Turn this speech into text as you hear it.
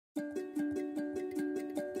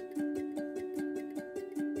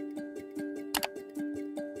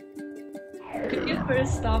Could you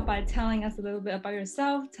first start by telling us a little bit about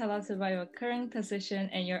yourself? Tell us about your current position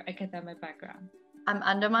and your academic background. I'm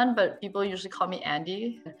Andaman, but people usually call me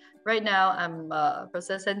Andy. Right now, I'm a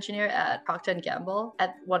process engineer at Procter & Gamble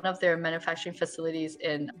at one of their manufacturing facilities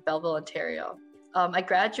in Belleville, Ontario. I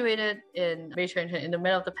graduated in the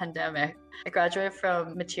middle of the pandemic. I graduated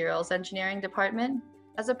from materials engineering department.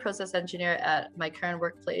 As a process engineer at my current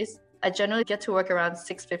workplace, I generally get to work around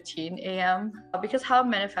 6:15 a.m. Because how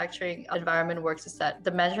manufacturing environment works is that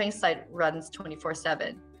the manufacturing site runs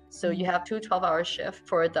 24/7. So you have 12-hour shifts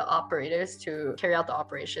for the operators to carry out the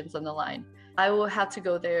operations on the line. I will have to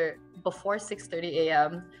go there before 6:30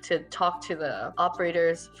 a.m. to talk to the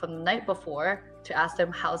operators from the night before to ask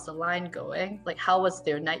them how's the line going, like how was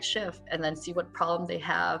their night shift, and then see what problem they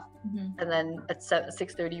have. And then at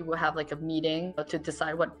 6:30 we'll have like a meeting to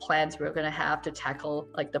decide what plans we're going to have to tackle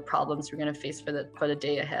like the problems we're going to face for the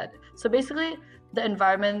day ahead. So basically the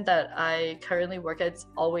environment that I currently work at, it's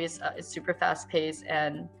always it's super fast paced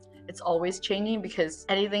and it's always changing because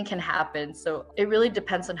anything can happen. So it really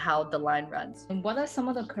depends on how the line runs. And what are some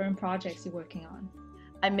of the current projects you're working on?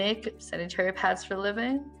 I make sanitary pads for a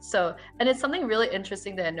living. And it's something really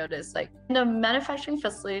interesting that I noticed, like in a manufacturing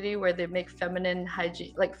facility where they make feminine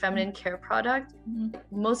hygiene, like feminine care product,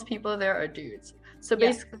 most people there are dudes. So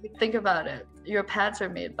basically think about it. Your pads are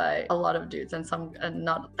made by a lot of dudes and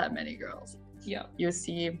not that many girls. Yeah. You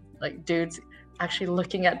see like dudes actually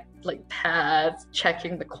looking at like pads,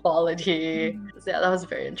 checking the quality. So yeah, that was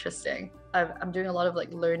very interesting. I'm doing a lot of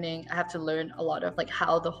like learning. I have to learn a lot of like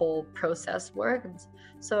how the whole process works.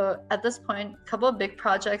 So at this point, a couple of big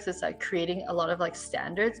projects is like creating a lot of like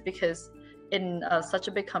standards, because in such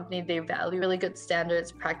a big company, they value really good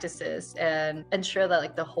standards, practices, and ensure that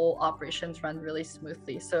like the whole operations run really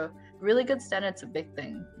smoothly. So really good standards is a big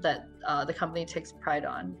thing that the company takes pride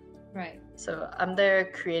on. Right. So I'm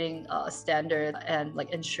there creating a standard and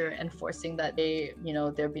like enforcing that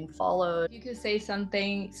they're being followed. You could say some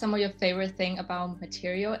of your favorite thing about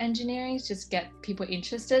material engineering, just get people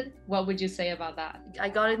interested. What would you say about that? I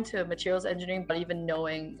got into materials engineering not even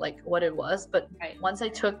knowing like what it was, but once I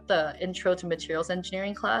took the intro to materials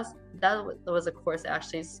engineering class, that was a course that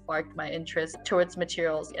actually sparked my interest towards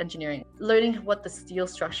materials engineering, learning what the steel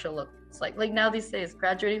structure looks like. Like now these days,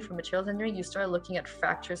 graduating from materials engineering, you start looking at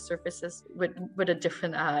fracture surfaces with a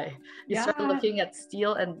different eye. You start looking at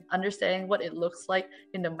steel and understanding what it looks like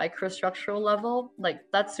in the microstructural level. Like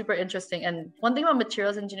that's super interesting. And one thing about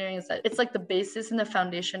materials engineering is that it's like the basis and the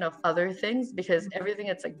foundation of other things, because everything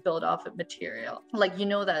it's like built off of material. Like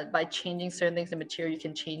that by changing certain things in material, you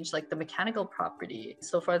can change like the mechanical property,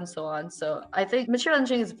 so forth and so on. So I think material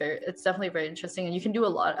engineering it's definitely very interesting, and you can do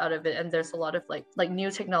a lot out of it. And there's a lot of like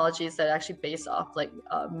new technologies that actually based off like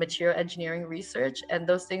material engineering research, and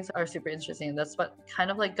those things are super interesting. And that's what kind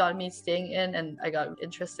of like got me staying in, and I got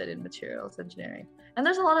interested in materials engineering. And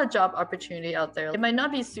there's a lot of job opportunity out there. It might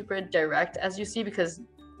not be super direct as you see, because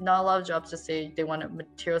not a lot of jobs just say they want a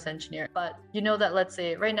materials engineer, but that let's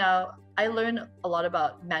say right now I learned a lot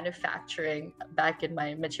about manufacturing back in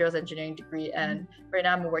my materials engineering degree, and right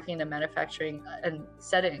now I'm working in a manufacturing and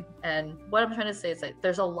setting. And what I'm trying to say is that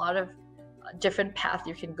there's a lot of different path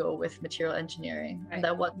you can go with material engineering, and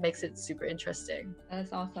that's what makes it super interesting.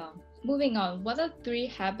 That's awesome. Moving on, what are 3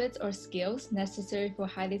 habits or skills necessary for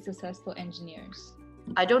highly successful engineers?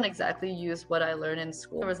 I don't exactly use what I learned in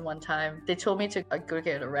school. There was one time they told me to go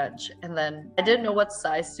get a wrench, and then I didn't know what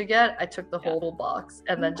size to get. I took the whole box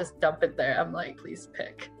and then just dump it there. I'm like, please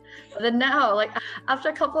pick. But then now, like after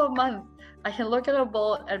a couple of months, I can look at a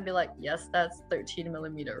bolt and be like, yes, that's 13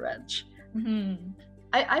 millimeter wrench.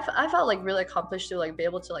 I felt like really accomplished to like be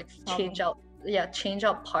able to like change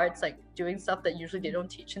out parts, like doing stuff that usually they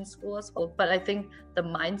don't teach in school as well. But I think the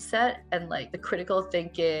mindset and like the critical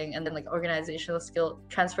thinking and then like organizational skill,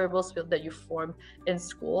 transferable skill that you form in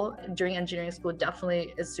school during engineering school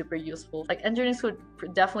definitely is super useful. Like engineering school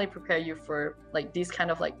definitely prepare you for like these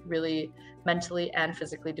kind of like really mentally and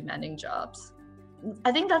physically demanding jobs.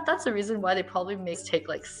 I think that's the reason why they probably take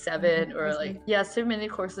like 7 or like so many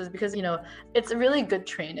courses, because it's a really good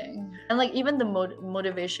training, and like even the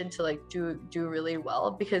motivation to like do really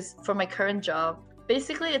well. Because for my current job,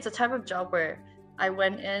 basically it's a type of job where I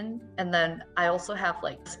went in and then I also have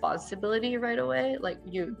like responsibility right away. Like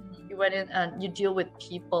you went in and you deal with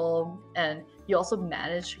people, and you also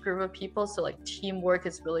manage a group of people. So like teamwork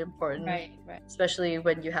is really important, right. Especially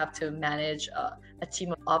when you have to manage a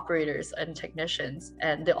team of operators and technicians,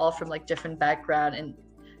 and they're all from like different background, and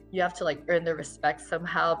you have to like earn their respect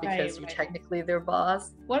somehow because you're technically their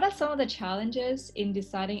boss. What are some of the challenges in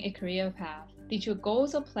deciding a career path? Did your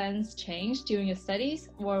goals or plans change during your studies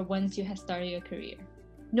or once you had started your career?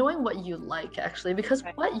 knowing what you like, actually, because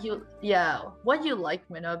what you like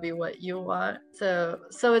may not be what you want. So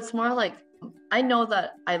it's more like, I know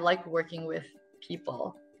that I like working with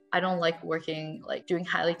people. I don't like working, like doing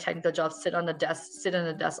highly technical jobs, sit in a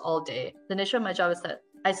desk all day. The nature of my job is that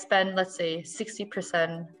I spend, let's say,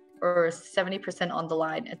 60% or 70% on the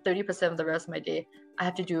line, and 30% of the rest of my day I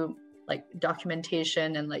have to do like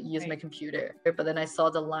documentation and like use my computer. But then I saw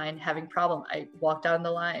the line having problem, I walked down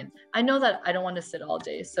the line. I know that I don't want to sit all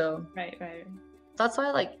day, so that's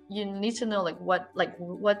why, like, you need to know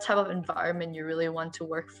what type of environment you really want to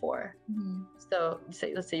work for. So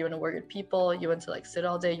let's say you want to work with people, you want to like sit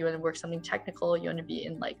all day, you want to work something technical, you want to be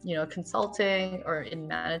in like, you know, consulting or in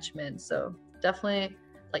management. So definitely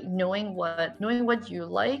like knowing what you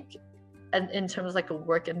like, and in terms of like a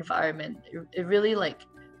work environment, it really like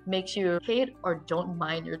makes you hate or don't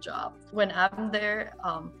mind your job. When I'm there,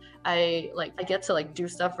 I get to like do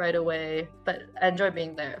stuff right away, but I enjoy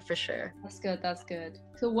being there for sure. That's good.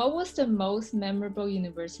 So what was the most memorable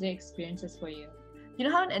university experiences for you? You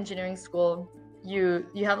know how in engineering school you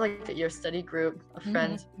have like your study group of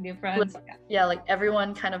friends. Your friends. Like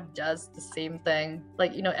everyone kind of does the same thing.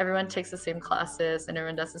 Like, you know, everyone takes the same classes and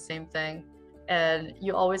everyone does the same thing. And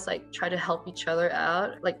you always like try to help each other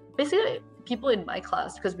out. Like basically people in my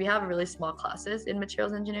class, because we have really small classes in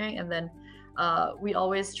materials engineering, and then we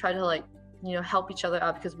always try to like, you know, help each other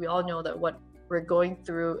out, because we all know that what we're going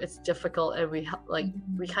through, it's difficult, and we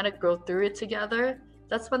kind of go through it together.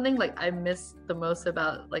 That's one thing like I miss the most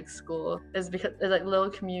about like school, is because it's like little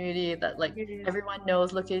community that like everyone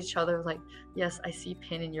knows, look at each other like, yes, I see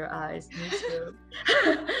pain in your eyes, me too.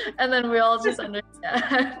 And then we all just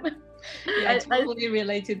understand. I totally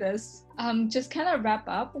relate to this. Just kind of wrap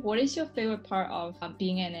up, what is your favorite part of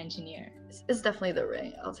being an engineer? It's definitely the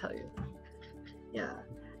ring, I'll tell you. Yeah,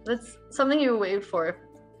 that's something you wait for,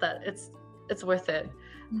 that it's worth it.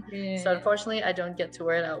 So unfortunately I don't get to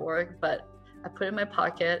wear it at work, but I put it in my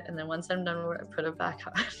pocket, and then once I'm done with it, I put it back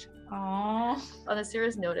on. Aww. On a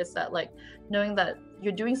serious note, is that like knowing that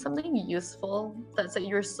you're doing something useful, that's like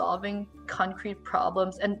you're solving concrete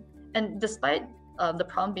problems, and despite the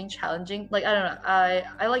problem being challenging, like I don't know,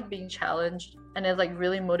 I like being challenged, and it like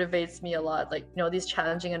really motivates me a lot, like, you know, these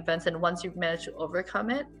challenging events, and once you've managed to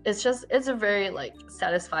overcome it, it's a very like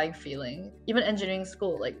satisfying feeling. Even engineering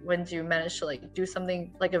school, like when you manage to like do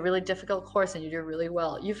something like a really difficult course and you do really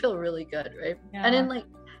well, you feel really good, right?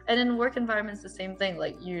 And in work environments, the same thing,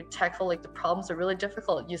 like you tackle like the problems are really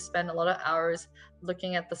difficult, you spend a lot of hours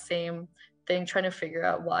looking at the same thing, trying to figure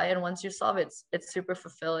out why, and once you solve it, it's super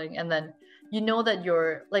fulfilling. And then you know that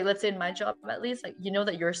your, like, let's say in my job at least, like, you know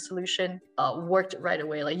that your solution worked right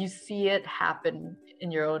away, like you see it happen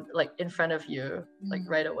in your own, like in front of you, like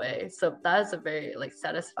right away. So that is a very like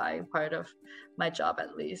satisfying part of my job,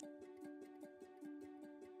 at least.